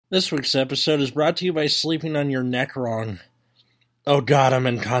This week's episode is brought to you by sleeping on your neck wrong. Oh god, I'm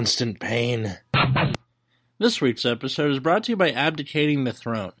in constant pain. This week's episode is brought to you by abdicating the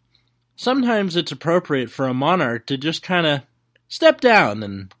throne. Sometimes it's appropriate for a monarch to just kind of step down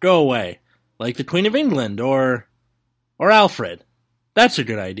and go away, like the Queen of England or Alfred. That's a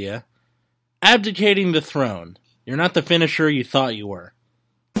good idea. Abdicating the throne. You're not the finisher you thought you were.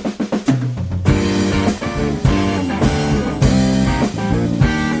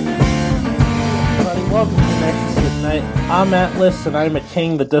 Welcome to Nexus at Night. I'm Atlas, and I'm a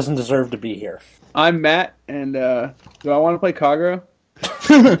king that doesn't deserve to be here. I'm Matt, and do I want to play Kagura?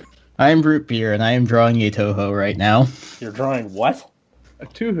 I'm Root Beer, and I am drawing a Toho right now. You're drawing what? A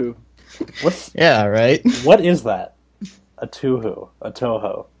Tuhu. What's? Yeah, right? What is that? A Tuhu. A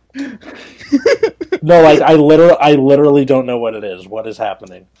Toho. No, I literally don't know what it is. What is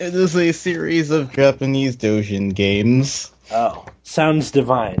happening? It is a series of Japanese doujin games. Oh, sounds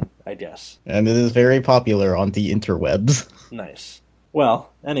divine, I guess. And it is very popular on the interwebs. Nice.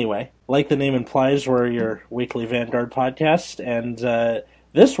 Well, anyway, like the name implies, we're your weekly Vanguard podcast, and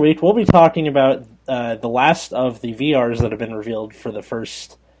this week we'll be talking about the last of the VRs that have been revealed for the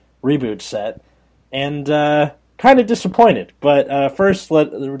first reboot set, and kind of disappointed. But first,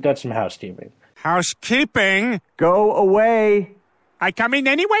 we've got some housekeeping. Housekeeping? Go away. I come in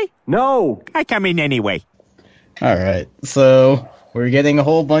anyway? No. I come in anyway. Alright, so we're getting a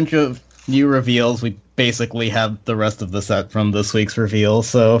whole bunch of new reveals. We basically have the rest of the set from this week's reveal.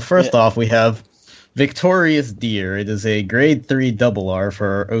 So first off, we have Victorious Deer. It is a grade 3 double R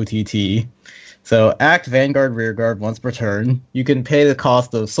for OTT. So act Vanguard Rearguard once per turn. You can pay the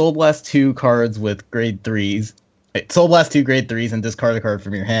cost of Soul Blast 2 cards with grade 3s. Soul Blast 2 grade 3s and discard a card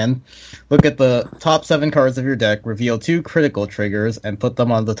from your hand. Look at the top 7 cards of your deck, reveal 2 critical triggers, and put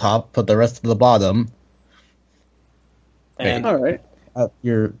them on the top, put the rest to the bottom. And All right.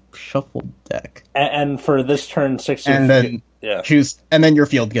 Your shuffled deck. And for this turn, 6 And then choose, and then your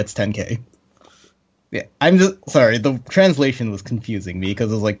field gets 10k. Yeah, I'm just sorry. The translation was confusing me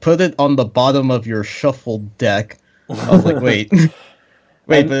because it was like, put it on the bottom of your shuffled deck. I was like, wait,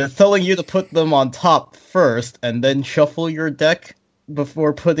 but it's telling you to put them on top first and then shuffle your deck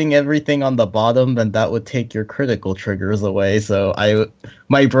before putting everything on the bottom, and that would take your critical triggers away. So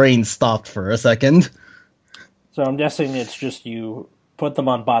my brain stopped for a second. So I'm guessing it's just you put them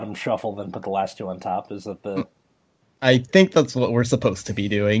on bottom shuffle, then put the last 2 on top. Is that the... I think that's what we're supposed to be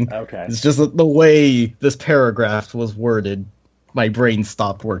doing. Okay. It's just that the way this paragraph was worded, my brain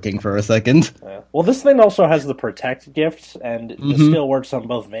stopped working for a second. Yeah. Well, this thing also has the Protect gift, and it still works on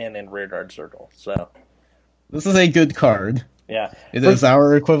both Van and Rearguard Circle, so... This is a good card. Yeah. It is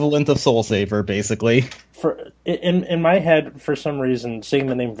our equivalent of Soul Saver, basically. In my head, for some reason, seeing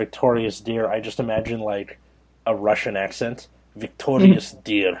the name Victorious Deer, I just imagine, like, a Russian accent. Victorious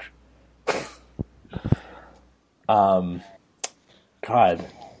Deer. God.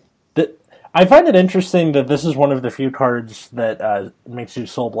 I find it interesting that this is one of the few cards that makes you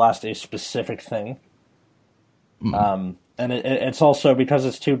Soul Blast a specific thing. And it's also, because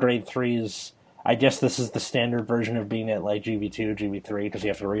it's 2 grade 3s, I guess this is the standard version of being at like GB2, GB3, because you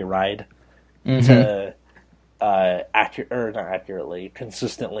have to re-ride to not accurately,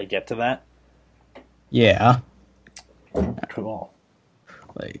 consistently get to that. Yeah. Cool.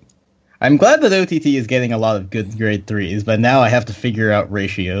 Like, I'm glad that OTT is getting a lot of good grade 3s, but now I have to figure out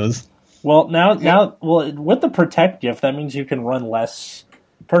ratios. Well, with the Protect gift, that means you can run less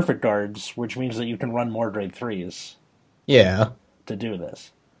Perfect Guards, which means that you can run more grade 3s. Yeah. To do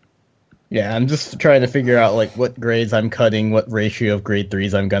this. Yeah, I'm just trying to figure out like what grades I'm cutting, what ratio of grade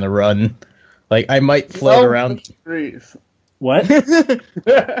 3s I'm gonna run. Like, I might float around... 3s. What?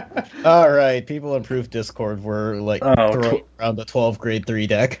 Alright, people in Proof Discord were like throwing around the 12 grade 3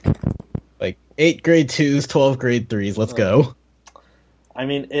 deck. Like, 8 grade 2s, 12 grade 3s, let's go. I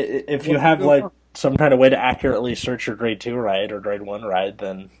mean, if you have like some kind of way to accurately search your grade 2 ride or grade 1 ride,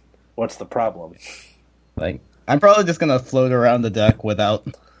 then what's the problem? Like, I'm probably just gonna float around the deck without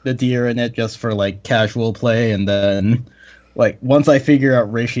the deer in it just for like casual play, and then like once I figure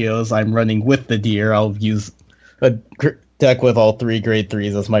out ratios I'm running with the deer, I'll use a deck with all 3 grade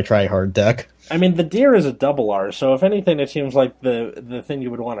 3s as my try-hard deck. I mean, the deer is a double R, so if anything, it seems like the thing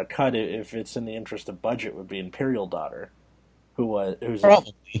you would want to cut if it's in the interest of budget would be Imperial Daughter, who's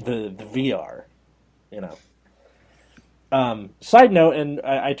the VR, you know. Side note, and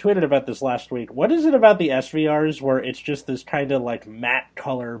I tweeted about this last week, what is it about the SVRs where it's just this kind of like matte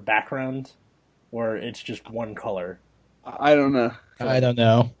color background, where it's just one color? I don't know. I don't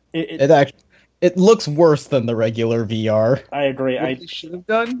know. It looks worse than the regular VR. I agree. What they should have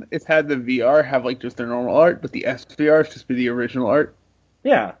done is had the VR have like just their normal art, but the SVRs just be the original art.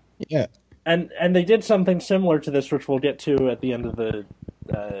 Yeah, Yeah. And they did something similar to this, which we'll get to at the end of the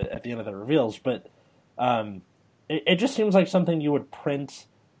reveals. But it just seems like something you would print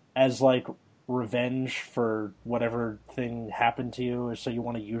as like revenge for whatever thing happened to you, so you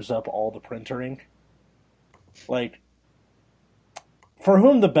want to use up all the printer ink. Like, for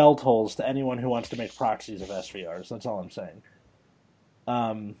whom the bell tolls to anyone who wants to make proxies of SVRs. That's all I'm saying.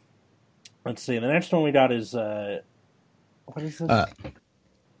 Let's see. The next one we got is what is this?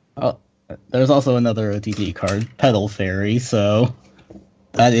 There's also another OTT card, Pedal Fairy. So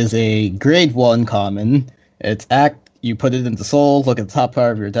that is a grade 1 common. It's you put it into Soul, look at the top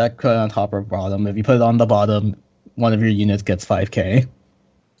card of your deck, put it on top or bottom. If you put it on the bottom, one of your units gets 5k.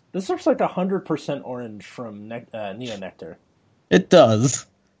 This looks like 100% orange from Neo Nectar. It does.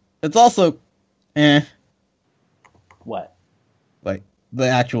 It's also, What? like, the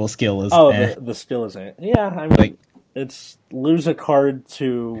actual skill is the skill is Yeah, I mean, Like, it's lose a card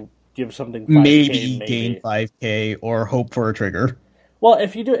to give something 5k, maybe gain 5k or hope for a trigger. Well,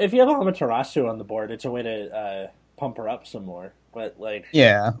 if you have Amaterasu on the board, it's a way to pump her up some more. But like,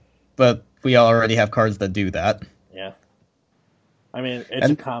 Yeah, but we already have cards that do that. yeah, I mean, it's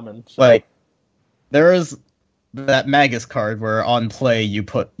a common. So. Like, there is that Magus card where on play you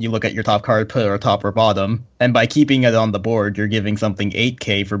look at your top card, put it on top or bottom, and by keeping it on the board, you're giving something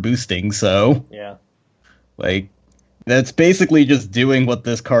 8k for boosting. So yeah, like, that's basically just doing what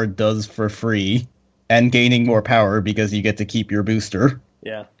this card does for free and gaining more power because you get to keep your booster.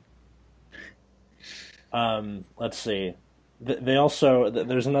 yeah. Let's see. They also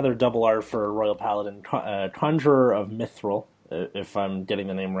there's another double R for Royal Paladin, Conjurer of Mithril, if I'm getting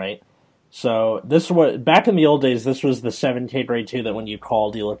the name right. So this was back in the old days. This was the 7k grade 2 that when you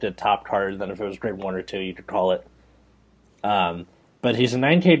called, you looked at top card. Then if it was grade 1 or 2, you could call it. But he's a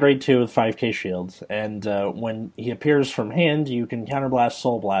 9k grade 2 with 5k shields, and when he appears from hand, you can counterblast,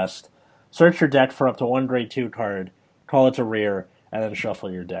 soul blast, search your deck for up to 1 grade 2 card, call it to rear, and then shuffle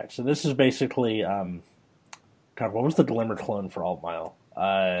your deck. So this is basically God, what was the Glimmer clone for Alt Mile?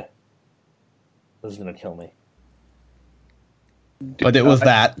 This is gonna kill me. But it was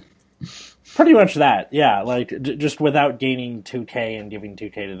that. Pretty much that, yeah. Like just without gaining 2k and giving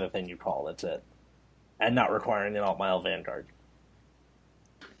 2k to the thing you call. That's it, and not requiring an Alt Mile Vanguard.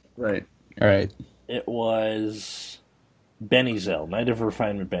 Right. All right. It was Benny-Zell, Knight of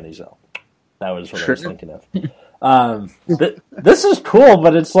Refinement Benny-Zell. That was what I was thinking of. This is cool,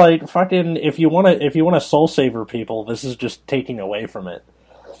 but it's like fucking if you want to Soul Saver people, this is just taking away from it.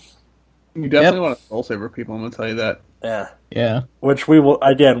 You definitely want to Soul Saver people. I'm gonna tell you that. Yeah, Yeah. which we will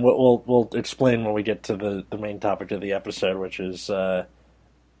again. We'll explain when we get to the main topic of the episode, which is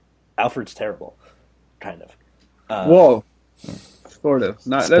Alfred's terrible, kind of. Whoa, sort of.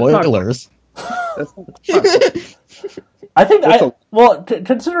 Not Spoilers. That's not I think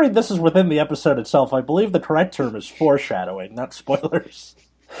considering this is within the episode itself, I believe the correct term is foreshadowing, not spoilers.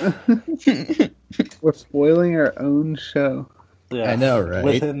 We're spoiling our own show. Yeah, I know, right?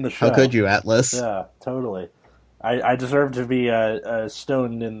 Within the show. How could you, Atlas? Yeah, totally. I deserve to be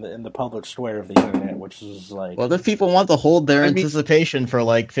stoned in the public square of the internet, which is like. Well, if people want to hold their anticipation for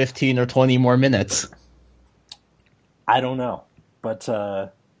like 15 or 20 more minutes. I don't know, but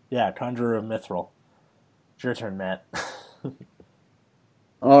yeah, Conjurer of Mithril. It's your turn, Matt.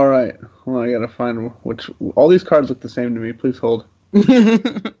 All right. Well, I gotta find which. All these cards look the same to me. Please hold.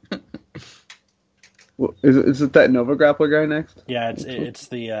 Is it that Nova Grappler guy next? Yeah, it's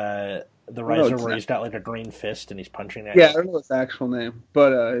the Riser where he's got like a green fist and he's punching at Yeah, I you. don't know his actual name,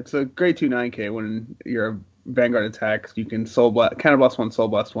 but it's a grade 2 9k. When your Vanguard attacks, you can counterblast 1, soul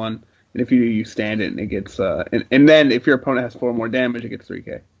blast 1, and if you do, you stand it, and it gets and then if your opponent has 4 more damage, it gets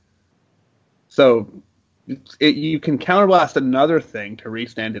 3k. So you can counterblast another thing to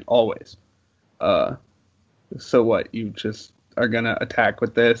restand it always. So what? You just are gonna attack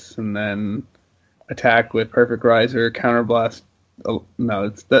with this, and then attack with Perfect Riser, counterblast. Oh, no,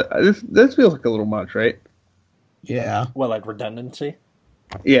 this feels like a little much, right? Yeah. Well, like redundancy?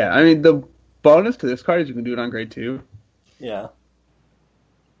 Yeah, I mean, the bonus to this card is you can do it on grade 2. Yeah.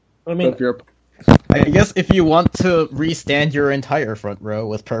 I So mean, if you're, I guess if you want to restand your entire front row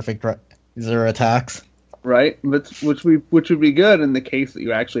with perfect Riser attacks. right, which would be good in the case that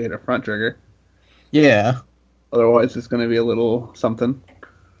you actually hit a front trigger. Yeah. Otherwise, it's going to be a little something.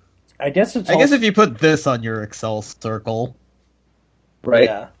 I guess it's. I guess if you put this on your Excel circle. Right.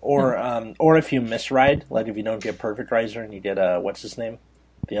 Yeah, or if you misride, like if you don't get Perfect Riser and you get what's his name,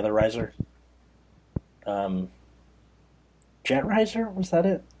 the other Riser, Jet Riser, was that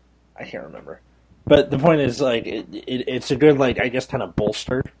it? I can't remember. But the point is, like, it's a good, like, I guess, kind of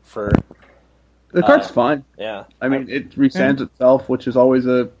bolster for. The card's fine. Yeah, I mean, it restands itself, which is always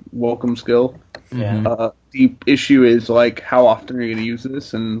a welcome skill. Yeah. The issue is like how often are you going to use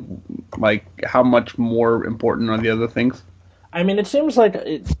this, and like how much more important are the other things. I mean, it seems like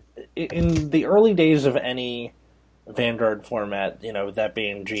in the early days of any Vanguard format, that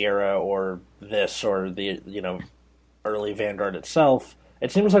being G-Era or this or the early Vanguard itself,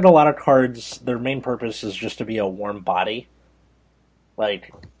 it seems like a lot of cards, their main purpose is just to be a warm body.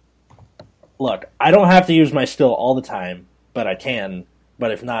 Like, look, I don't have to use my skill all the time, but I can.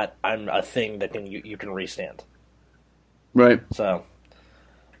 But if not, I'm a thing that you can restand. Right. So,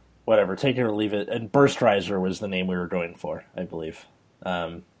 whatever, take it or leave it. And Burst Riser was the name we were going for, I believe.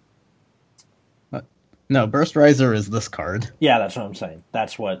 No, Burst Riser is this card. Yeah, that's what I'm saying.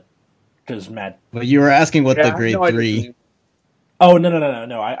 That's what, because Matt. But you were asking what Yeah, the grade no, I 3. didn't. Oh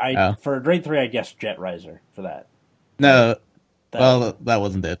no! I Oh. For grade 3, I guessed Jet Riser for that. No, well, that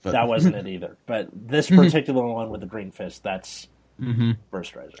wasn't it. But That wasn't it either. But this particular one with the green fist, that's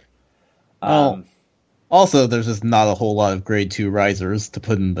Burst Riser. Well, also, there's just not a whole lot of grade 2 risers to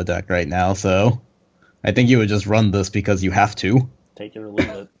put in the deck right now, so I think you would just run this because you have to. Take it or leave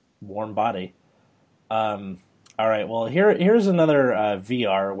it. Warm body. All right. Well, here's another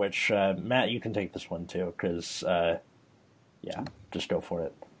VR, which Matt, you can take this one too, because yeah, just go for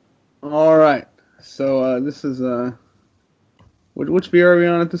it. All right. So this is which VR are we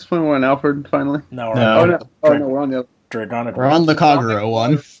on at this point? We're on Alfred finally. No, we're No. Oh on no! Oh no! We're on the other. Dragonic. We're on the Kagura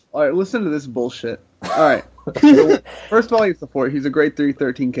one. All right, listen to this bullshit. All right. So, first of all, he's a grade 3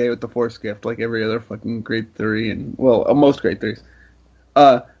 13k with the Force Gift, like every other fucking grade 3, and well, most grade 3s.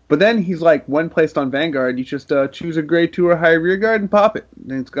 But then he's like, when placed on Vanguard, you just choose a grade 2 or higher rear guard and pop it,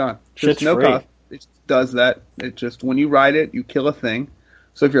 and it's gone. Shit's Just no free. cost. It just does that. It just, when you ride it, you kill a thing.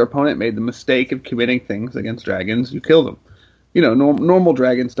 So if your opponent made the mistake of committing things against dragons, you kill them. Normal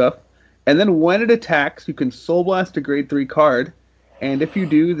dragon stuff. And then when it attacks, you can Soul Blast a grade 3 card, and if you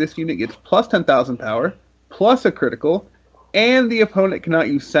do, this unit gets plus 10,000 power, plus a critical, and the opponent cannot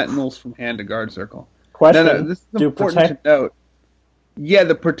use Sentinels from hand to guard circle. Question: No, this is do important protect? to note. Yeah,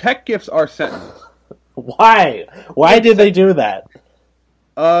 the protect gifts are Sentinels. Why? Why did they do that?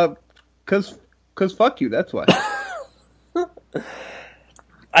 Cause fuck you, that's why.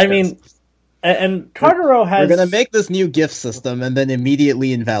 I mean, and Kagura has. We're gonna make this new gift system and then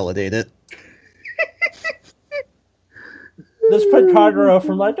immediately invalidate it. This put Kagura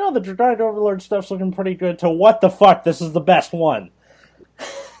from like, oh, the Dragonic Overlord stuff's looking pretty good to what the fuck? This is the best one.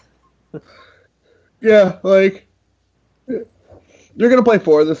 Yeah, like you're gonna play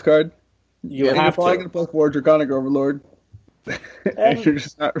 4 of this card. You and have you're probably to, gonna play 4 Draconic Overlord. And you're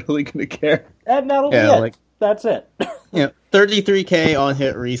just not really gonna care. and that'll Yeah, be it. like- That's it. 33k on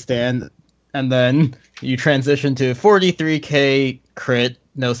hit restand, and then you transition to 43k crit,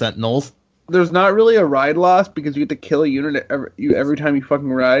 no sentinels. There's not really a ride loss because you get to kill a unit every time you fucking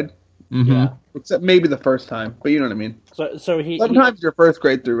ride. Mm-hmm. Yeah. Except maybe the first time, but you know what I mean. So he Sometimes your first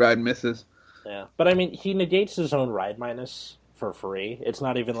grade 3 ride misses. yeah, but I mean, he negates his own ride minus for free. It's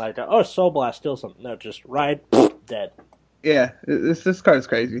not even like, oh, Soul Blast, steal something. No, just ride, dead. Yeah, this card is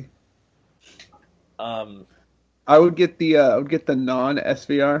crazy. Um, I would get the non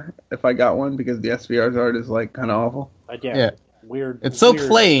SVR if I got one because the SVR's art is like kind of awful. yeah, weird. It's so weird,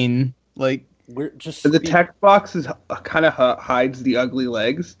 plain. Like, Weird, just The text box is kind of hides the ugly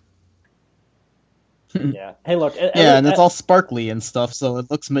legs. yeah. Hey, look. yeah, and it's all sparkly and stuff, so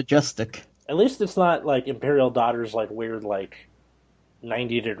it looks majestic. At least it's not like Imperial Daughter's like weird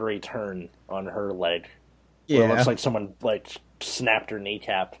 90-degree turn on her leg. Where it Yeah, looks like someone snapped her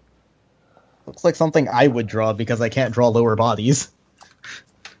kneecap. looks like something I would draw because I can't draw lower bodies.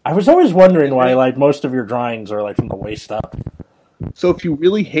 I was always wondering why most of your drawings are from the waist up. So if you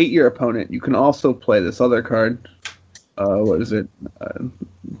really hate your opponent, you can also play this other card. What is it?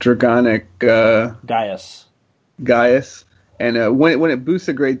 Dragonic Gaius. And when it boosts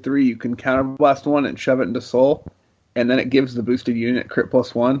a grade 3, you can counterblast one and shove it into Soul, and then it gives the boosted unit crit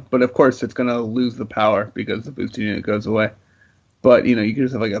 +1. But of course, it's gonna lose the power because the boosted unit goes away. But you can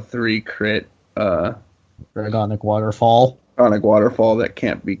just have a 3 crit Dragonic Waterfall. Dragonic Waterfall that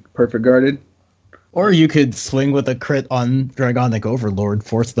can't be perfect guarded. Or you could swing with a crit on Dragonic Overlord,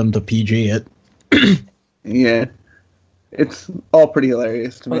 force them to PG it. Yeah, it's all pretty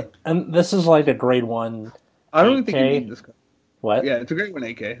hilarious to me. And this is a grade 1. I don't even think you 8K? need this card. What? Yeah, it's a great 1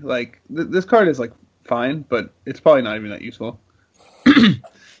 AK. This card is fine, but it's probably not even that useful.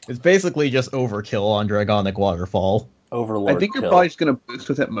 It's basically just overkill on Dragonic Waterfall. Overlord. I think you're kill. probably just gonna boost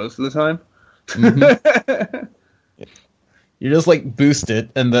with it most of the time. You just boost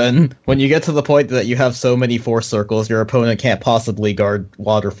it, and then when you get to the point that you have so many force circles, your opponent can't possibly guard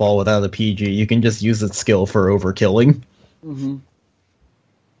Waterfall without a PG. You can just use its skill for overkilling. Mm-hmm.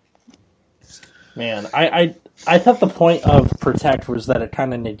 Man, I thought the point of protect was that it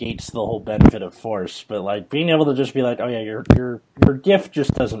kind of negates the whole benefit of force, but like being able to just be like, oh yeah, your gift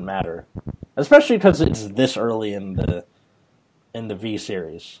just doesn't matter, especially because it's this early in the V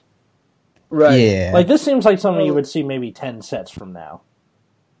series. Right. Yeah. Like this seems like something you would see maybe 10 sets from now.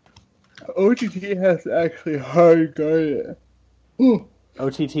 OTT has to actually hard guard it. Ooh.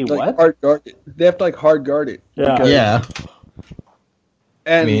 OTT Like what? hard guard it. They have to like hard guard it. Yeah. because- Yeah.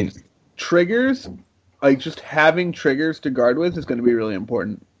 And I mean- triggers, like just having triggers to guard with is going to be really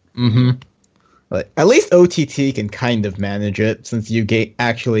important. Mm-hmm. Like, at least OTT can kind of manage it, since you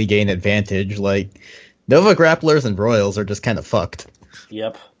actually gain advantage. Like, Nova Grapplers and Royals are just kind of fucked.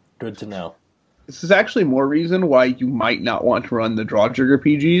 Yep. Good to know. This is actually more reason why you might not want to run the draw trigger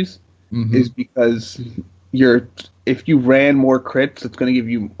PGs, Mhm. is because if you ran more crits, it's going to give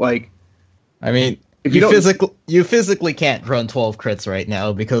you like I mean, If you, you don't- you physically can't run 12 crits right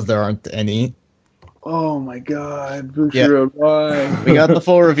now because there aren't any. oh my god, Yeah. Bushiroad, why? We got the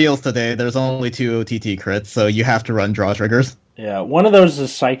full reveals today. There's only 2 OTT crits, so you have to run draw triggers. Yeah, one of those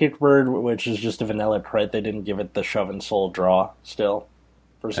is Psychic Bird, which is just a vanilla crit. They didn't give it the Shove and Soul draw still.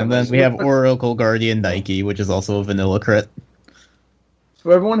 For some And then reason. we have Oracle Guardian Nike, which is also a vanilla crit. So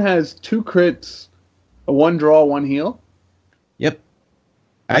everyone has 2 crits, a 1 draw, 1 heal. Yep.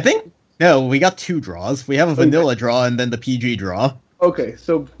 I think... No, we got 2 draws. We have a vanilla draw and then the PG draw. Okay,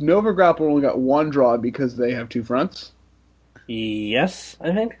 so Nova Grappler only got 1 draw because they have 2 fronts. Yes,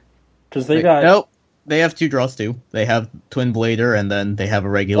 I think. Because they got... Nope. They have 2 draws too. They have Twin Blader and then they have a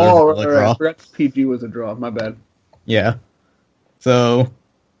regular Oh, vanilla right, draw. I forgot PG was a draw. My bad. Yeah. So,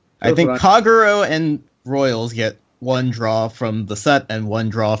 I That's think what Kaguro and Royals get 1 draw from the set and 1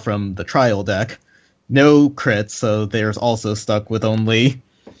 draw from the trial deck. No crits, so they're also stuck with only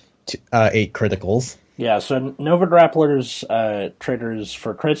 8 criticals. Yeah, so Nova Grappler's triggers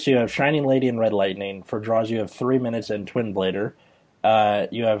for crits, you have Shining Lady and Red Lightning. For draws, you have 3 minutes and Twin Blader.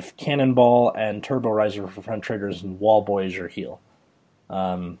 You have Cannonball and Turbo Riser for front triggers, and Wall Boy is your heal.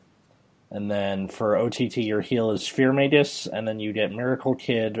 And then for OTT, your heal is Fear Magus, and then you get Miracle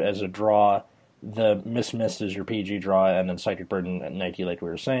Kid as a draw. The Miss Mist is your PG draw, and then Psychic Bird and Nike, like we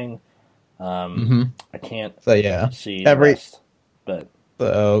were saying. I can't So yeah. see Every- the rest, but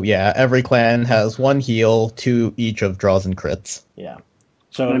So yeah, every clan has 1 heal, 2 each of draws and crits. yeah.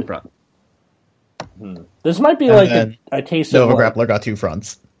 So In front. this might be And like then a case Nova of like, Grappler got 2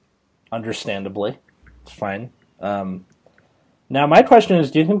 fronts. understandably. It's fine. Now, my question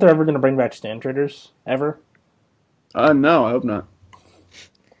is, do you think they're ever going to bring back stand traders? Ever? No, I hope not.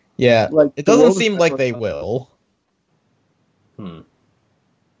 Yeah, Like, it the doesn't world is seem like they separate. will.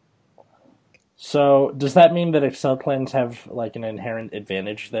 So, does that mean that Excel clans have like an inherent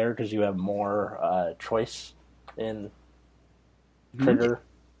advantage there because you have more choice in triggerness?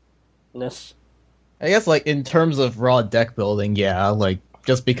 I guess, like, in terms of raw deck building, yeah, like,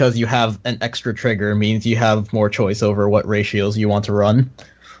 just because you have an extra trigger means you have more choice over what ratios you want to run.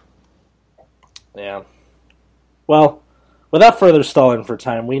 Yeah. Well, without further stalling for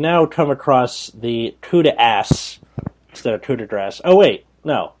time, we now come across the coup de ass instead of coup de grace. Oh, wait.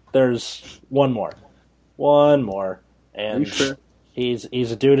 No. There's one more. One more. And Are you sure? he's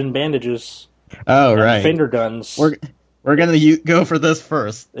a dude in bandages. Oh, and right. finger guns. We're gonna go for this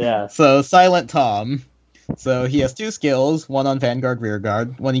first. Yeah. So, Silent Tom. So, he has 2 skills, 1 on Vanguard,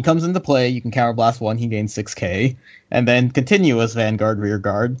 Rearguard. When he comes into play, you can counterblast 1, he gains 6k. And then continuous Vanguard,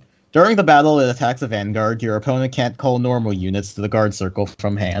 Rearguard. During the battle, it attacks a Vanguard. Your opponent can't call normal units to the guard circle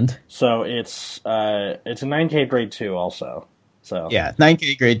from hand. So it's a 9K grade 2 also. So Yeah,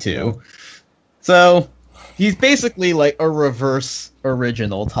 9k grade 2. So, he's basically like a reverse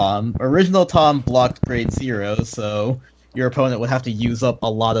Original Tom. Original Tom blocked grade 0, so your opponent would have to use up a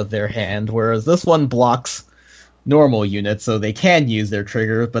lot of their hand, whereas this one blocks normal units, so they can use their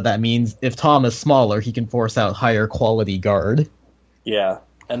trigger, but that means if Tom is smaller, he can force out higher quality guard. yeah,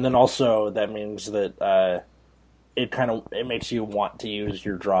 and then also that means that it makes you want to use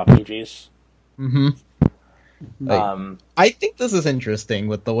your draw PGs. Mm-hmm. I think this is interesting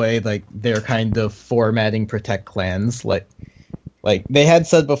with the way like they're kind of formatting Protect clans. Like they had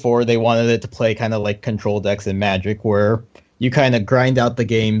said before, they wanted it to play kind of like control decks in Magic, where you kind of grind out the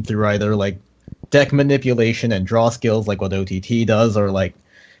game through either like deck manipulation and draw skills, like what OTT does, or like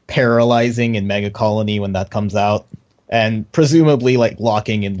paralyzing in Mega Colony when that comes out, and presumably like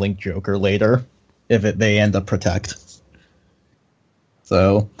locking in Link Joker later if they end up Protect.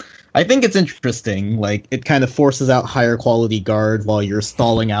 So I think it's interesting. Like, it kind of forces out higher quality guard while you're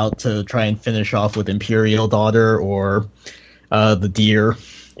stalling out to try and finish off with Imperial Daughter or the Deer.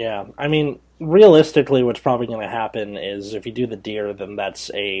 Yeah, I mean, realistically, what's probably going to happen is if you do the deer, then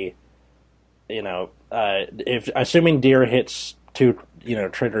it's if assuming Deer hits 2,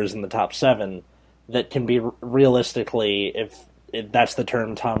 triggers in the top 7, that can be realistically, if that's the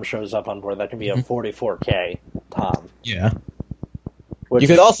turn Tom shows up on board, that can be a 44k Tom. Yeah. Which, You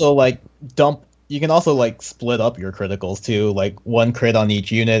could also You can also split up your criticals too, like 1 crit on each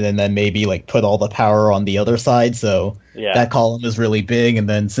unit, and then maybe put all the power on the other side. So that column is really big, and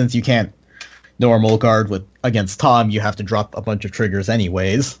then since you can't normal guard against Tom, you have to drop a bunch of triggers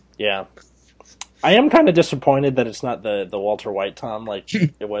anyways. Yeah. I am kind of disappointed that it's not the Walter White Tom like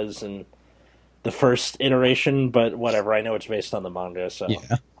it was in the first iteration, but whatever. I know it's based on the manga, so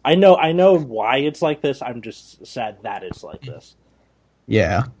Yeah. I know why it's like this. I'm just sad that it's like this.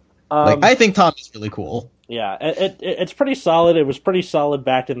 Yeah. I think Tom is really cool. Yeah, it's pretty solid. It was pretty solid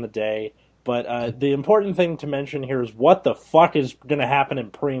back in the day, but the important thing to mention here is what the fuck is going to happen in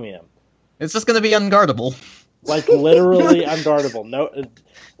Premium. It's just going to be unguardable. Literally unguardable. No,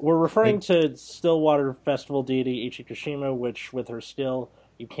 we're referring to Stillwater Festival deity Ichikushima, which with her skill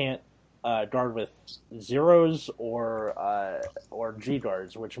you can't guard with zeros or G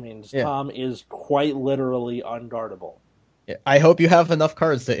guards, which means Tom is quite literally unguardable. I hope you have enough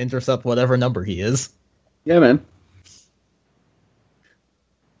cards to intercept whatever number he is. Yeah, man.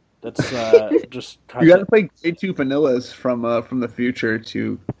 That's just you got to play grade 2 vanillas from the future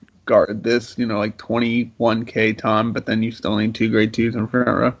to guard this, 21k Tom, but then you still need 2 grade 2s in front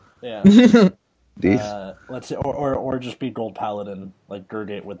row. Yeah. Let's say, or just be Gold Paladin like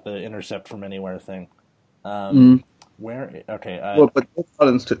Gurgate with the intercept from anywhere thing. Where? Okay. But Gold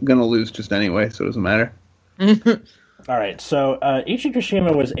Paladin's gonna lose just anyway, so it doesn't matter. All right, so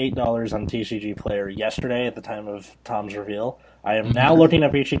Ichikushima was $8 on TCG Player yesterday at the time of Tom's reveal. I am now looking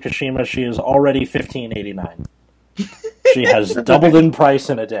up Ichikushima. She is already $15.89. She has doubled in price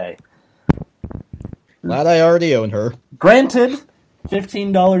in a day. Glad I already own her. Granted,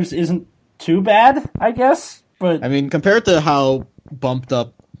 $15 isn't too bad, I guess, but... I mean, compared to how bumped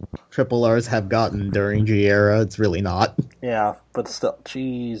up Triple Rs have gotten during G era, it's really not. Yeah, but still,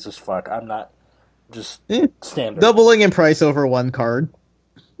 Jesus fuck, I'm not... Just standard. Doubling in price over 1 card.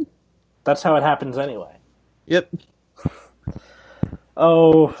 That's how it happens anyway. Yep.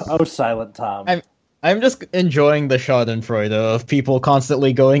 Oh, Silent Tom. I'm just enjoying the schadenfreude of people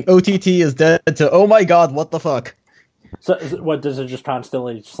constantly going, OTT is dead, to, oh my god, what the fuck? So, what, does it just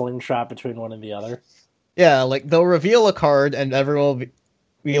constantly slingshot between one and the other? Yeah, they'll reveal a card, and everyone will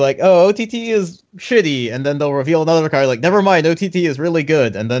be like, oh, OTT is shitty, and then they'll reveal another card, never mind, OTT is really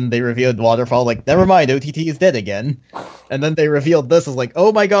good, and then they revealed Waterfall, never mind, OTT is dead again. And then they revealed this as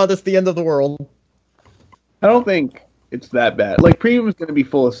oh my god, it's the end of the world. I don't think it's that bad. Premium is going to be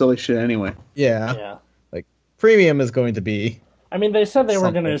full of silly shit anyway. Yeah. Premium is going to be... I mean, they said they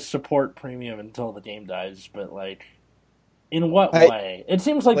were going to support Premium until the game dies, but, in what way? It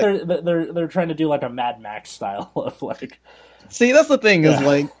seems like they're trying to do, a Mad Max style of, See, that's the thing,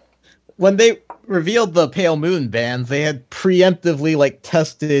 is, when they revealed the Pale Moon bans, they had preemptively,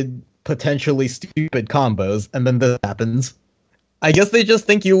 tested potentially stupid combos, and then this happens. I guess they just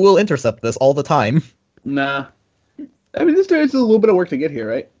think you will intercept this all the time. Nah. I mean, this is a little bit of work to get here,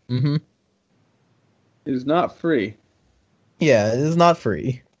 right? Mm-hmm. It is not free. Yeah, it is not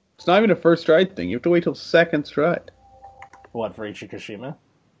free. It's not even a first stride thing. You have to wait till second stride. What, for Ichikushima?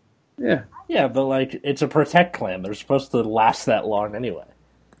 Yeah. Yeah, but, it's a Protect clan. They're supposed to last that long anyway.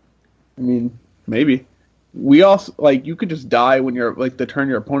 I mean, maybe. We also, you could just die when you're, the turn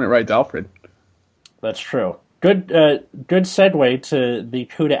your opponent rides Alfred. That's true. Good segue to the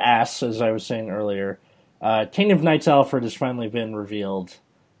coup de ass, as I was saying earlier. King of Knights Alfred has finally been revealed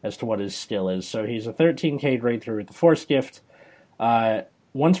as to what his skill is. So he's a 13k grade 3 with the Force Gift.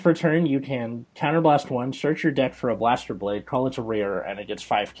 Once per turn, you can Counterblast 1, search your deck for a Blaster Blade, call it a rare, and it gets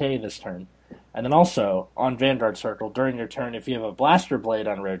 5k this turn. And then also, on Vanguard Circle, during your turn, if you have a Blaster Blade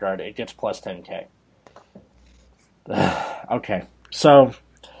on Rearguard, it gets plus 10k. Okay, so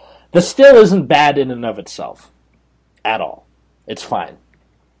the skill isn't bad in and of itself. At all. It's fine.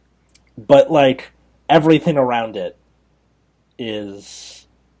 But, everything around it is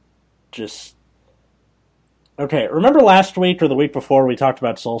just... Okay, remember last week or the week before we talked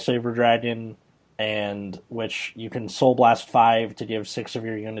about Soul Saver Dragon, and which you can Soul Blast 5 to give 6 of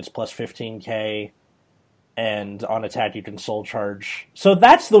your units plus 15k, and on attack you can Soul Charge. So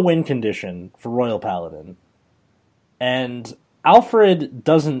that's the win condition for Royal Paladin. And Alfred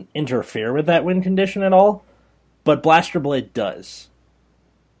doesn't interfere with that win condition at all, but Blaster Blade does.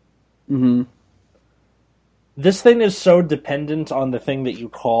 Mm-hmm. This thing is so dependent on the thing that you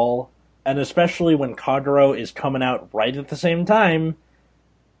call, and especially when Kagero is coming out right at the same time,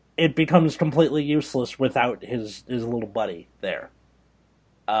 it becomes completely useless without his little buddy there.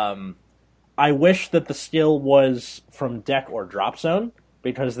 I I wish that the skill was from deck or drop zone,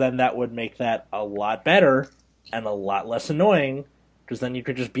 because then that would make that a lot better and a lot less annoying, because then you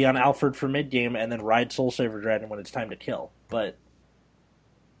could just be on Alfred for mid-game and then ride Soul Saver Dragon when it's time to kill. But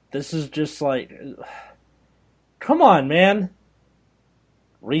this is just like... Come on, man!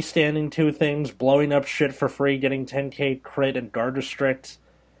 Restanding 2 things, blowing up shit for free, getting 10k crit and guard restrict.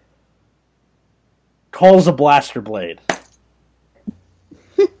 Calls a Blaster Blade.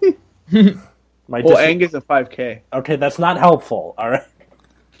 Aang is a 5k. Okay, that's not helpful, alright?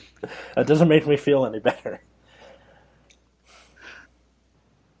 That doesn't make me feel any better.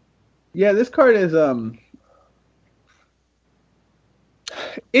 Yeah, this card is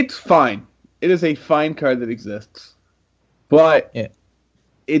it's fine. It is a fine card that exists. But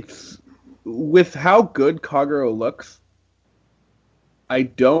it's with how good Kagero looks, I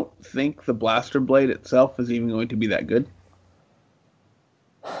don't think the Blaster Blade itself is even going to be that good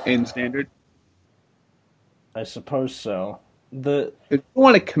in Standard. I suppose so. If you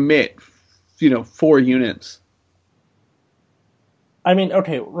want to commit, 4 units. I mean,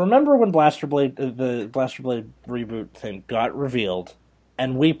 okay, remember when Blaster Blade, the Blaster Blade reboot thing got revealed,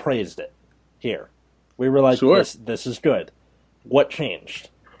 and we praised it here. We were like, sure. This is good. What changed?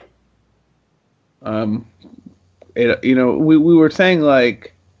 We were saying,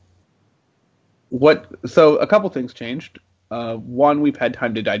 like, so a couple things changed. One, we've had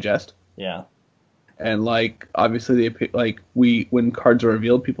time to digest. Yeah. And, like, obviously, when cards are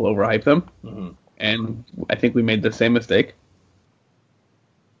revealed, people overhype them. Mm-hmm. And I think we made the same mistake.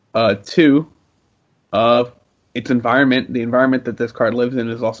 2, its environment. The environment that this card lives in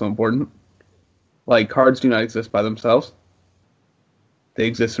is also important. Like, cards do not exist by themselves. They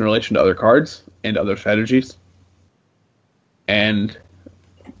exist in relation to other cards and other strategies. And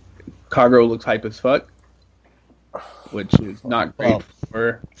Kagero looks hype as fuck, which is not great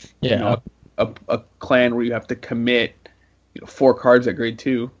for a clan where you have to commit 4 cards at grade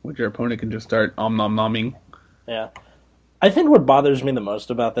 2, which your opponent can just start nom-nom-nomming. Yeah. I think what bothers me the most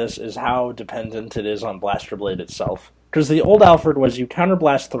about this is how dependent it is on Blaster Blade itself. Because the old Alfred was you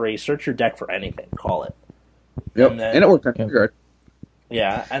counterblast 3, search your deck for anything, call it. Yep, and it worked on rear guard.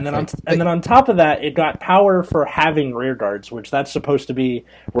 Yeah, and then on top of that, it got power for having rear guards, which that's supposed to be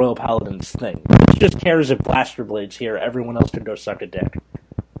Royal Paladin's thing. It just cares if Blaster Blade's here, everyone else can go suck a dick.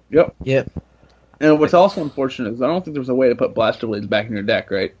 Yep. And what's also unfortunate is I don't think there's a way to put Blaster Blades back in your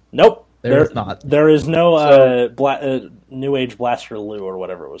deck, right? Nope. There's not. There is no New Age Blaster Lou or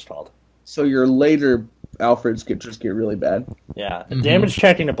whatever it was called. So your later Alfreds get really bad. Yeah. Damage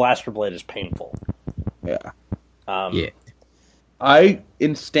checking a Blaster Blade is painful. Yeah. Yeah.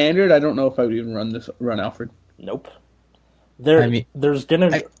 In Standard, I don't know if I would even run Alfred. Nope. People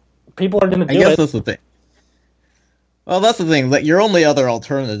are gonna do it. I guess that's the thing. Well, that's the thing. That your only other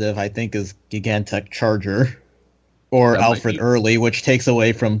alternative, I think, is Gigantech Charger. Or Alfred Early, which takes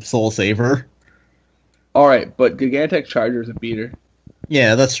away from Soul Saver. Alright, but Gigantech Charger is a beater.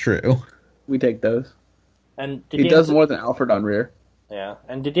 Yeah, that's true. We take those. And he does more than Alfred on rear. Yeah,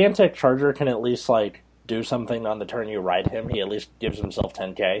 and Gigantech Charger can at least, do something on the turn you ride him. He at least gives himself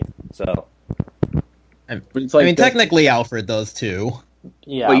 10k, so... technically Alfred does too.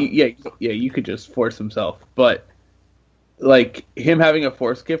 Yeah. Well, you could just force himself. But, him having a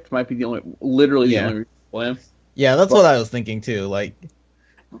force gift might be the only reason for him. Yeah, that's what I was thinking too.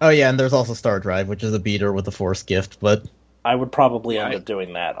 And there's also Star Drive, which is a beater with a force gift, but I would probably end up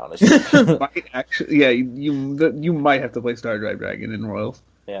doing that, honestly. You might have to play Star Drive Dragon in Royals.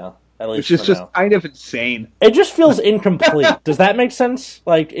 Yeah, at least which is just kind of insane. It just feels incomplete. Does that make sense?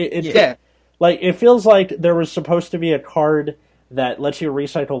 It feels like there was supposed to be a card that lets you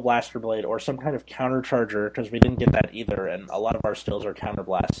recycle Blaster Blade or some kind of counter charger, because we didn't get that either, and a lot of our stills are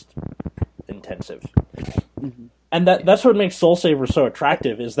counterblast intensive. Mm-hmm. And that's what makes Soul Saver so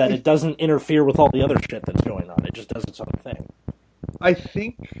attractive, is that it doesn't interfere with all the other shit that's going on. It just does its own thing. I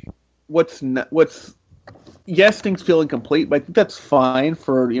think things feel incomplete, but I think that's fine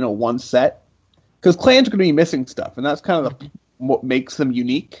for, one set. Because clans are going to be missing stuff, and that's kind of what makes them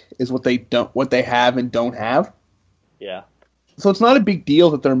unique, is what they have and don't have. Yeah. So it's not a big deal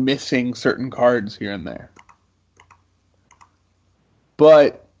that they're missing certain cards here and there.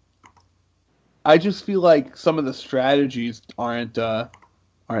 But I just feel like some of the strategies aren't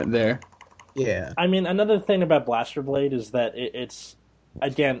there. Yeah. I mean, another thing about Blaster Blade is that it's,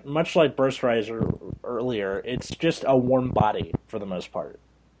 again, much like Burst Riser earlier, it's just a warm body for the most part.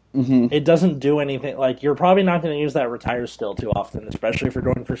 Mm-hmm. It doesn't do anything. You're probably not going to use that retire still too often, especially if you're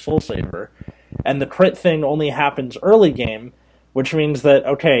going for Soul Saver. And the crit thing only happens early game, which means that,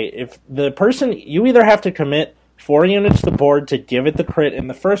 okay, if the person, you either have to commit 4 units to board to give it the crit in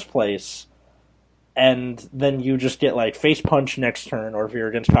the first place, and then you just get like face punch next turn, or if you're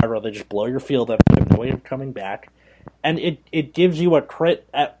against Kagero, they just blow your field up. You have no way of coming back, and it gives you a crit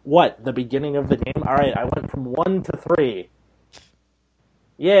at the beginning of the game. All right, I went from 1 to 3.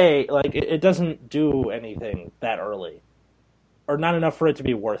 Yay! Like it doesn't do anything that early, or not enough for it to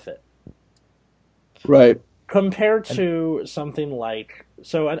be worth it. Right. Compared to something like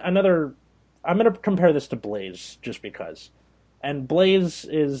I'm going to compare this to Blaze just because. And Blaze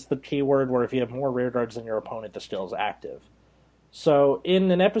is the keyword where if you have more rear guards than your opponent, the skill is active. So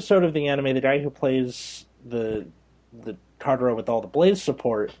in an episode of the anime, the guy who plays the Kagero with all the Blaze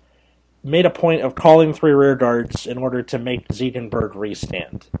support made a point of calling 3 rear guards in order to make Ziegenberg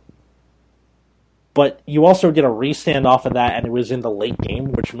restand. But you also get a restand off of that, and it was in the late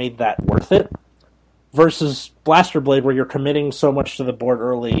game, which made that worth it. Versus Blaster Blade, where you're committing so much to the board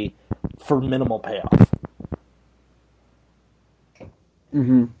early for minimal payoff.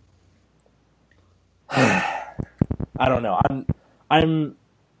 Mm-hmm. I don't know.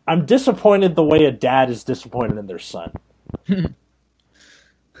 I'm disappointed the way a dad is disappointed in their son.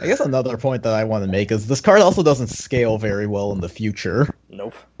 I guess another point that I want to make is this card also doesn't scale very well in the future.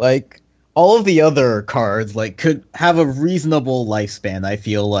 Nope. Like, all of the other cards, like, could have a reasonable lifespan, I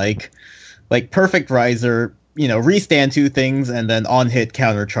feel like. Like, Perfect Riser, restand 2 things and then on-hit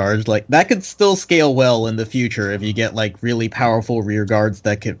countercharge. Like, that could still scale well in the future if you get, like, really powerful rear guards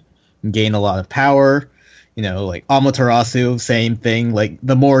that could gain a lot of power. Like, Amaterasu, same thing. Like,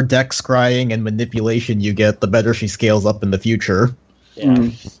 the more deck scrying and manipulation you get, the better she scales up in the future. Yeah.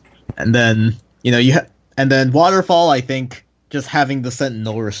 And then, and then Waterfall, I think, just having the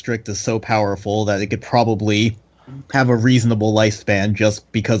Sentinel restrict is so powerful that it could probably have a reasonable lifespan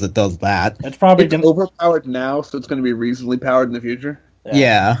just because it does that. It's probably It's overpowered now, so it's going to be reasonably powered in the future.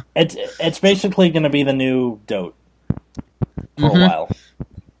 Yeah. It's basically going to be the new Dote for a while.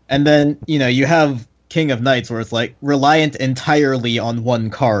 And then, you have King of Knights where it's like reliant entirely on one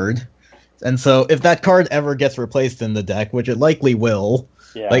card. And so if that card ever gets replaced in the deck, which it likely will,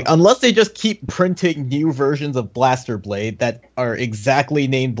 like unless they just keep printing new versions of Blaster Blade that are exactly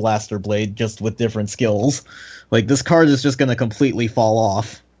named Blaster Blade just with different skills, like this card is just going to completely fall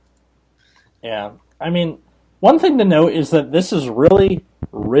off. Yeah. I mean, one thing to note is that this is really,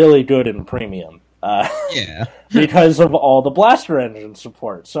 really good in premium. Yeah. Because of all the Blaster Engine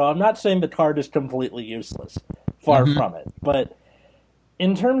support. So I'm not saying the card is completely useless. Far from it. But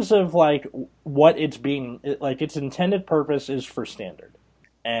in terms of, like, what it's being... its intended purpose is for Standard.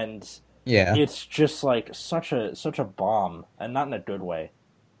 And it's just, like, such a bomb. And not in a good way.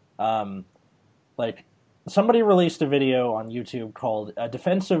 Somebody released a video on YouTube called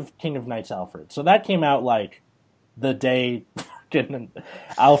Defensive King of Knights Alfred. So that came out, like, the day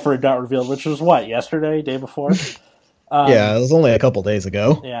Alfred got revealed, which was, yesterday? Day before? Yeah, it was only a couple days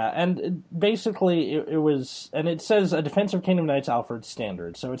ago. Yeah, and basically it was... And it says a Defensive King of Knights Alfred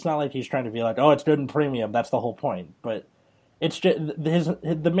Standard, so it's not like he's trying to be like, oh, it's good in premium, that's the whole point. But it's just...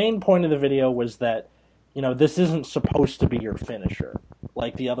 the main point of the video was that, this isn't supposed to be your finisher,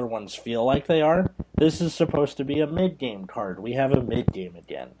 like the other ones feel like they are. This is supposed to be a mid-game card. We have a mid-game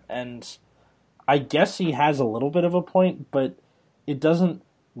again. And I guess he has a little bit of a point, but it doesn't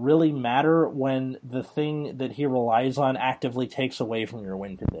really matter when the thing that he relies on actively takes away from your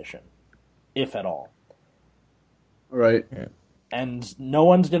win condition, if at all. Right. Yeah. And no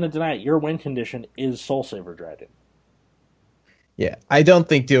one's going to deny it. Your win condition is Soul Saver Dragon. Yeah, I don't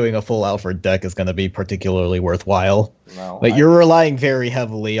think doing a full Alfred deck is going to be particularly worthwhile. No, like, you're relying very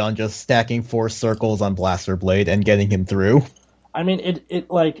heavily on just stacking 4 circles on Blaster Blade and getting him through. I mean,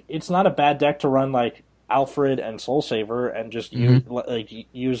 it's not a bad deck to run, like, Alfred and Soul Saver and just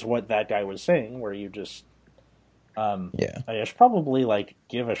use what that guy was saying, where you just I should probably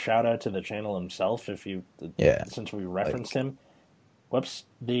give a shout out to the channel himself since we referenced him. Whoops.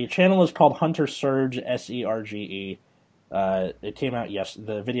 The channel is called Hunter Surge, Serge. It came out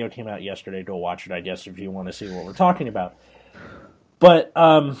the video came out yesterday. Go watch it, I guess, if you want to see what we're talking about. But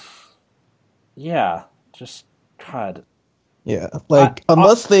just God. Yeah,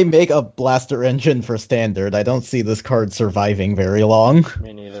 unless they make a Blaster Engine for Standard, I don't see this card surviving very long.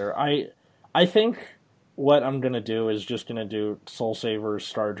 Me neither. I think what I'm going to do is just going to do Soul Saver,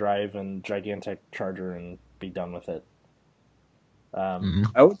 Star Drive, and Gigantic Charger and be done with it.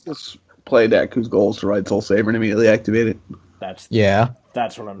 I would just play a deck whose goal is to ride Soul Saver and immediately activate it. That's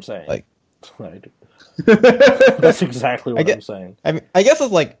what I'm saying. That's exactly what I'm saying. I mean, I guess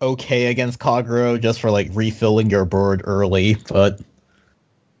it's okay against Kagero just for refilling your board early, but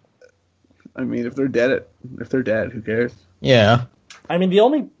I mean, if they're dead, who cares? Yeah. I mean, the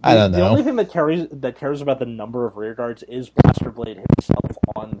only thing that cares about the number of rear guards is Blaster Blade himself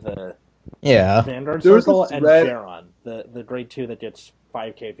on Yeah. Vanguard There was a Circle, and thread- Charon, the grade 2 that gets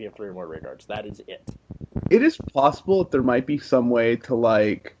 5k if you have 3 or more regards. That is it. It is possible that there might be some way to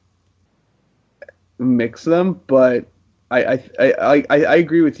like mix them, but I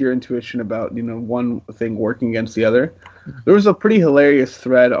agree with your intuition about one thing working against the other. There was a pretty hilarious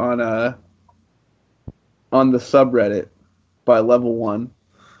thread on the subreddit by Level 1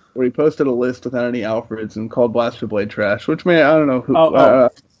 where he posted a list without any Alfreds and called Blaster Blade trash, which I don't know who.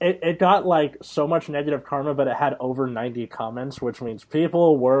 It got like so much negative karma, but it had over 90 comments, which means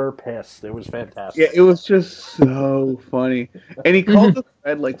people were pissed. It was fantastic. Yeah, it was just so funny. And he called the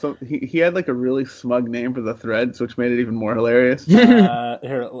thread like he had like a really smug name for the threads, which made it even more hilarious. Here,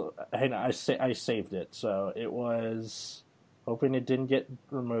 hang on, I saved it, so it was hoping it didn't get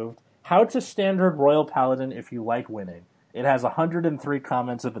removed. How to standard Royal Paladin if you like winning. It has 103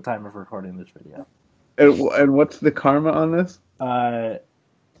 comments at the time of recording this video. And what's the karma on this?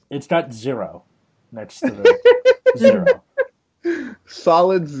 It's got 0 next to the 0.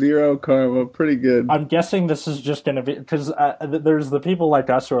 Solid 0 karma. Pretty good. I'm guessing this is just going to be... Because there's the people like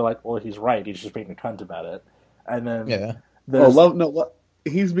us who are like, well, he's right. He's just being a cunt about it. And then... Yeah.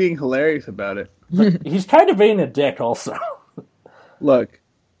 He's being hilarious about it. He's kind of being a dick also. Look.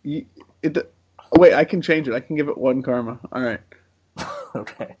 Wait, I can change it. I can give it 1 karma. All right.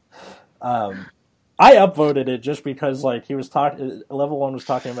 Okay. I upvoted it just because, like, he was talking. Level 1 was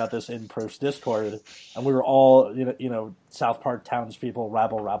talking about this in Pro's Discord, and we were all, South Park townspeople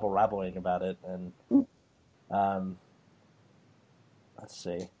rabbling about it. And let's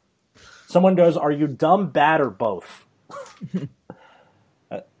see. Someone goes, "Are you dumb, bad, or both?"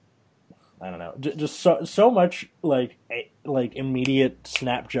 I don't know. Just so much like immediate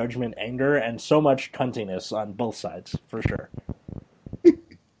snap judgment anger and so much cuntiness on both sides for sure.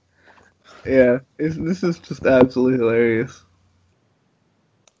 Yeah, this is just absolutely hilarious.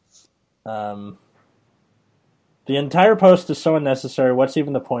 The entire post is so unnecessary. What's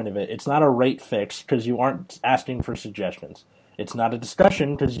even the point of it? It's not a rate fix because you aren't asking for suggestions. It's not a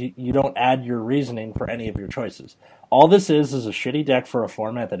discussion because you don't add your reasoning for any of your choices. All this is a shitty deck for a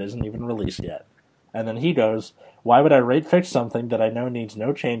format that isn't even released yet. And then he goes, why would I rate fix something that I know needs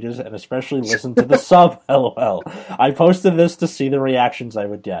no changes and especially listen to the sub, LOL. I posted this to see the reactions I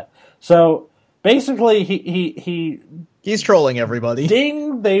would get. So, basically, he's trolling everybody.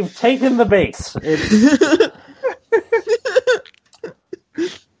 Ding, they've taken the base.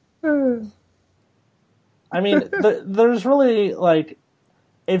 I mean, there's really, like,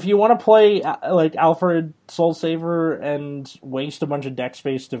 if you want to play, like, Alfred Soul Saver and waste a bunch of deck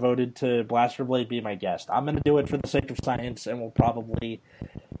space devoted to Blaster Blade, be my guest. I'm going to do it for the sake of science, and we'll probably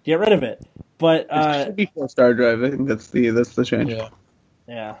get rid of it. But it should be 4 Star Drive. I think that's the change.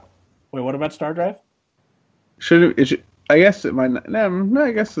 Yeah. Wait, what about Star Drive? I guess it might not. No,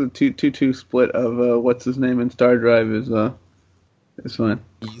 I guess the 2-2 split of what's his name in Star Drive is fine.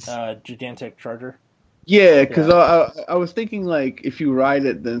 Gigantic Charger. Yeah, because I was thinking like if you ride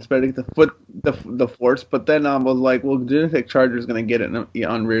it, then it's better to get the force. But then I was like, well, Gigantic Charger is gonna get it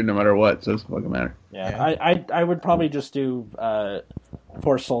on rear no matter what, so it doesn't fucking matter. Yeah. I would probably just do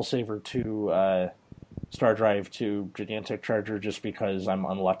Force Soul Saver to Star Drive to Gigantic Charger just because I'm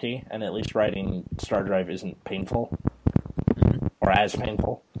unlucky, and at least riding Star Drive isn't painful or as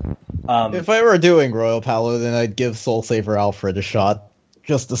painful. If I were doing Royal Paladin, I'd give Soul Saver Alfred a shot.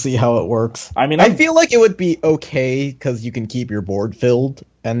 Just to see how it works. I mean, I feel like it would be okay because you can keep your board filled,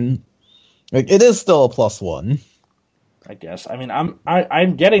 and like, it is still a +1. I guess. I mean,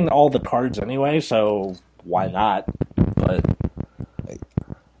 I'm getting all the cards anyway, so why not? But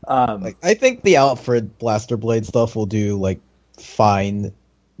I think the Alfred Blaster Blade stuff will do like fine,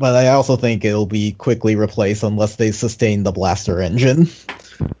 but I also think it'll be quickly replaced unless they sustain the Blaster engine.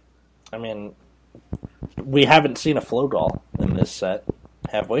 I mean, we haven't seen a Flogall in this set.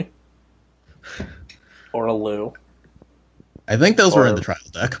 Have we? Or a Lou? I think those were in the trial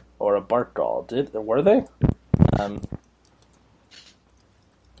deck. Or a Barkgall. Were they?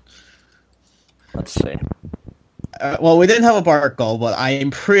 Let's see. Well, we didn't have a Barkgall, but I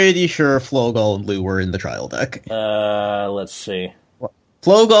am pretty sure Flogall and Lou were in the trial deck. Let's see.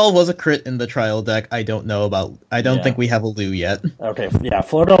 Flogall was a crit in the trial deck. I don't think we have a Lou yet. Okay, yeah,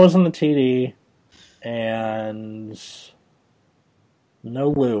 Flogall was in the TD, and no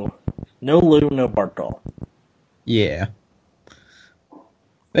Lou. No Lou, no Barkgall. Yeah.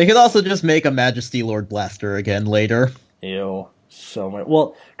 They could also just make a Majesty Lord Blaster again later. Ew. So much.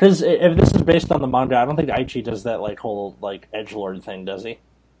 Well, because if this is based on the manga, I don't think Aichi does that whole edgelord thing, does he?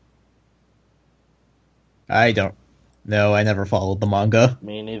 I don't know. I never followed the manga.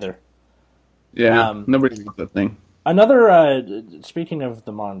 Me neither. Yeah, nobody reads that thing. Another, speaking of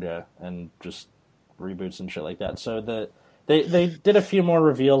the manga and just reboots and shit like that, so they did a few more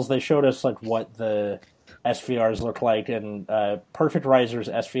reveals. They showed us like what the SVRs look like, and Perfect Riser's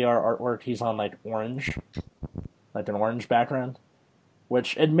SVR artwork, he's on like orange, like an orange background,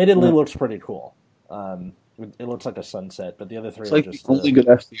 which admittedly looks pretty cool. It looks like a sunset, but the other three It's are like just the only good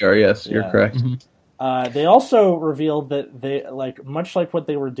FDR. Yes, you're Yeah. correct. They also revealed that they like much like what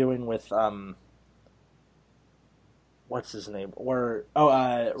they were doing with what's his name?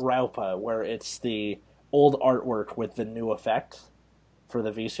 Raupa, where it's the old artwork with the new effect for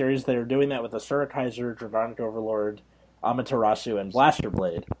the V series. They're doing that with Asura Kaiser, Dragonic Overlord, Amaterasu, and Blaster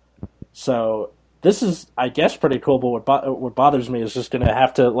Blade. So this is, I guess, pretty cool. But what bothers me is just going to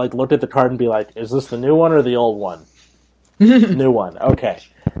have to like look at the card and be like, is this the new one or the old one? New one. Okay.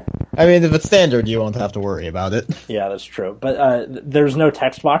 I mean, if it's standard, you won't have to worry about it. Yeah, that's true. But there's no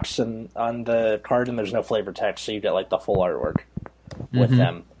text box on the card, and there's no flavor text, so you get like the full artwork with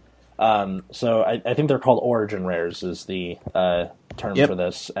them. So I think they're called Origin Rares is the term for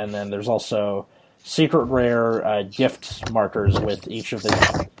this. And then there's also secret rare gift markers with each of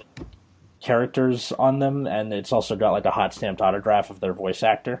the characters on them, and it's also got like a hot stamped autograph of their voice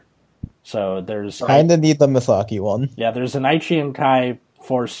actor. So there's Kinda need the Misaki one. yeah, there's an Aichi and Kai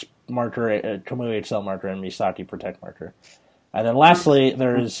Force marker, Kamui HL marker, and Misaki Protect marker. And then lastly,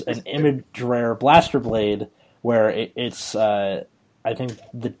 there's an image rare Blaster Blade where it's I think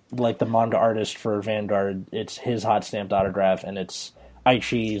the manga artist for Vanguard, it's his hot stamped autograph, and it's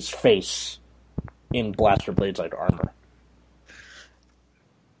Aichi's face in Blaster Blade's like armor.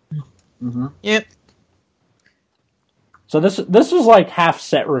 Yep. So this was like half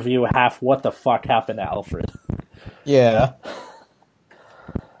set review, half what the fuck happened to Alfred. Yeah.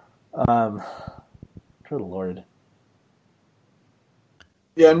 Good lord.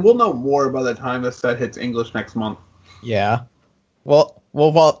 Yeah, and we'll know more by the time the set hits English next month. Yeah. Well,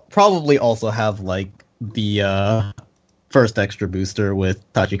 we'll probably also have, like, the first extra booster with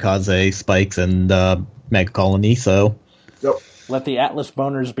Tachikaze, Spikes, and Mega Colony, so... Yep. Let the Atlas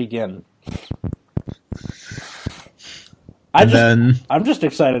boners begin. I'm just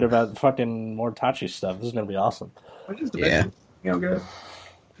excited about fucking more Tachi stuff. This is gonna be awesome. Yeah. Good.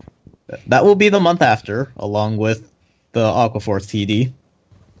 That will be the month after, along with the Aquaforce TD.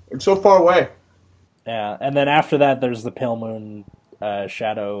 It's so far away. Yeah, and then after that, there's the Pale Moon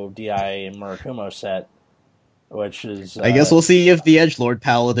Shadow DI Murakumo set, which is... I guess we'll see if the Edgelord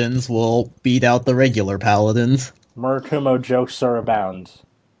Paladins will beat out the regular Paladins. Murakumo jokes are abound.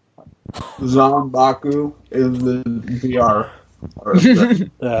 Zanbaku is the VR.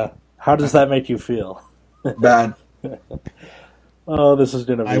 How does that make you feel? Bad. Oh, this is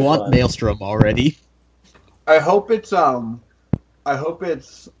gonna be I want fun. Maelstrom already. I hope it's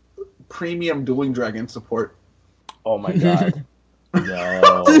premium Dueling Dragon support. Oh my god.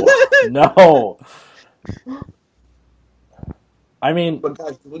 No. I mean, But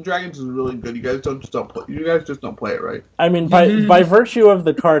guys, Dueling Dragons is really good. You guys just don't play it right. I mean, by virtue of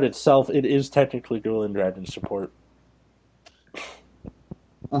the card itself, it is technically Dueling Dragon support.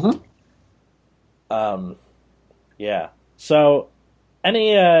 Yeah. So,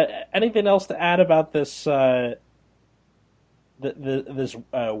 anything else to add about this this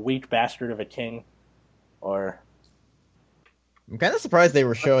weak bastard of a king, or? I'm kind of surprised they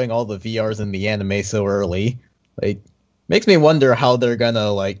were showing all the VRs in the anime so early. Like, makes me wonder how they're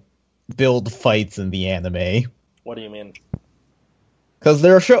gonna, like, build fights in the anime. What do you mean? Because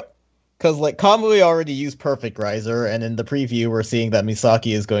like, Kamui already used Perfect Riser, and in the preview we're seeing that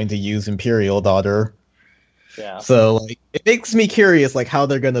Misaki is going to use Imperial Daughter. Yeah. So, like, it makes me curious, like, how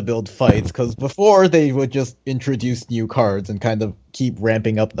they're gonna build fights, because before they would just introduce new cards and kind of keep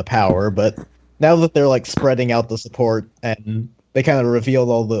ramping up the power, but now that they're, like, spreading out the support, and they kind of revealed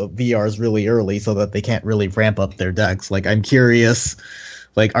all the VRs really early so that they can't really ramp up their decks, like, I'm curious,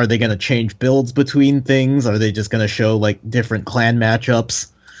 like, are they gonna change builds between things? Are they just gonna show, like, different clan matchups?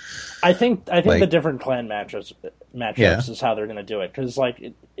 I think like, the different clan matchups is how they're going to do it. Because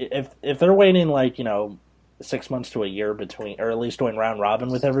like if they're waiting like 6 months to a year between, or at least going round robin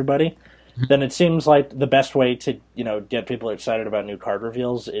with everybody, then it seems like the best way to get people excited about new card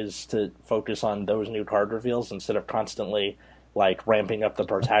reveals is to focus on those new card reveals instead of constantly like ramping up the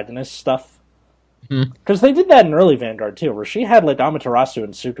protagonist stuff. Because they did that in early Vanguard too, where she had like Amaterasu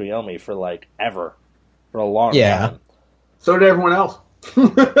and Tsukuyomi for like ever, for a long time. So did everyone else.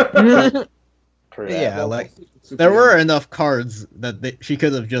 Yeah, like there were enough cards that she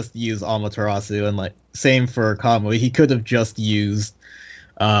could have just used Amaterasu, and like same for Kamui, he could have just used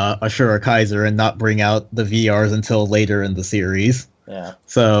Ashura Kaiser and not bring out the VRs until later in the series. Yeah.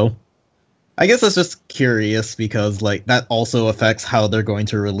 So I guess it's just curious because like that also affects how they're going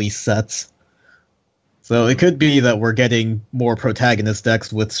to release sets. So it could be that we're getting more protagonist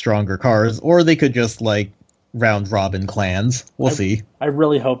decks with stronger cards, or they could just like round robin clans. We'll see. I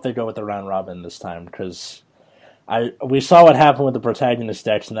really hope they go with the round robin this time because we saw what happened with the protagonist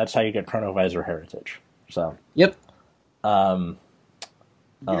decks, and that's how you get Chronovisor Heritage. So Yep. Gear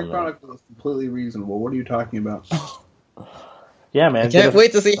no. Chronicle is completely reasonable. What are you talking about? Yeah, man. Can't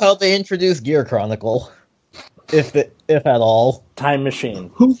wait to see how they introduce Gear Chronicle, if at all. Time Machine.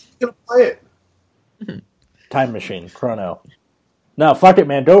 Who's gonna play it? Time Machine. Chrono. No, fuck it,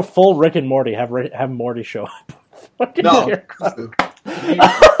 man. Go full Rick and Morty. Have Morty show up. Fucking No. Gear Chronicle.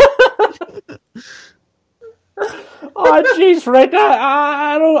 Oh, jeez, Rick.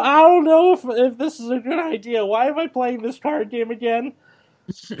 I don't know if this is a good idea. Why am I playing this card game again?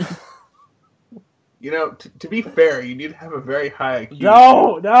 You know, to be fair, you need to have a very high IQ.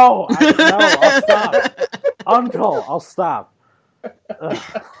 No, I'll stop. Uncle, I'll stop.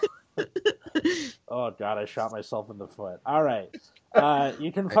 Ugh. Oh, God, I shot myself in the foot. All right.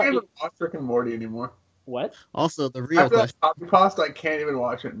 You can I can't find... even watch Rick and Morty anymore. What? Also, the real After that question. copy cost, I can't even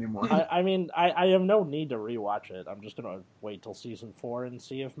watch it anymore. I mean, I have no need to rewatch it. I'm just going to wait till Season 4 and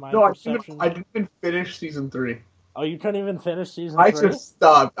see if my No, perception... I didn't even finish Season 3. Oh, you couldn't even finish Season 3? I just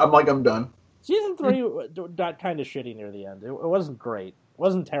stopped. I'm done. Season 3 got kind of shitty near the end. It wasn't great. It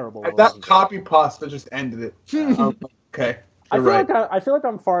wasn't terrible. It That wasn't copy pasta just ended it. Okay. I You're feel right. I feel like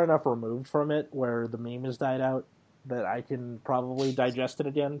I'm far enough removed from it where the meme has died out that I can probably digest it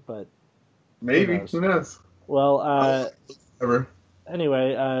again. But Maybe. knows? Who knows? well, Ever.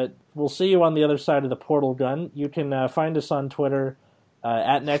 anyway, we'll see you on the other side of the portal gun. You can find us on Twitter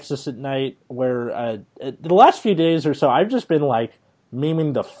at Nexus at Night. Where the last few days or so, I've just been like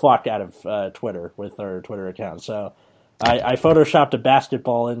memeing the fuck out of Twitter with our Twitter account. So I photoshopped a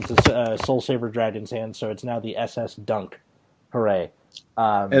basketball into Soul Saber Dragon's hand, so it's now the SS Dunk. Hooray.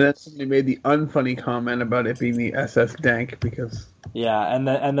 And then somebody made the unfunny comment about it being the SS Dank because... Yeah, and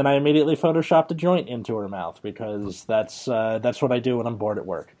then I immediately photoshopped a joint into her mouth because that's what I do when I'm bored at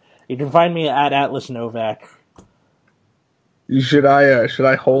work. You can find me at Atlas Novak. Should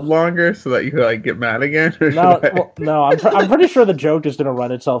I hold longer so that you could like get mad again? Or No, should I... no, I'm pretty sure the joke is going to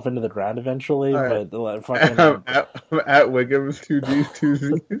run itself into the ground eventually. All right. But fucking, I'm at Wiggums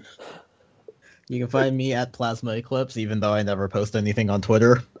 2Gs 2Zs. You can find me at Plasma Eclipse, even though I never post anything on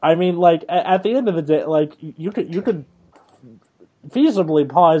Twitter. I mean, like at the end of the day, like you could feasibly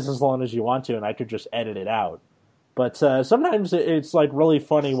pause as long as you want to, and I could just edit it out. But sometimes it's like really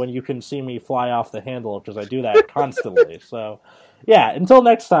funny when you can see me fly off the handle because I do that constantly. So, yeah. Until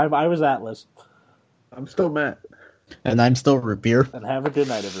next time, I was Atlas, I'm still Matt. And I'm still Root Beer. and have a good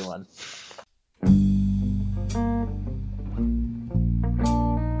night, everyone.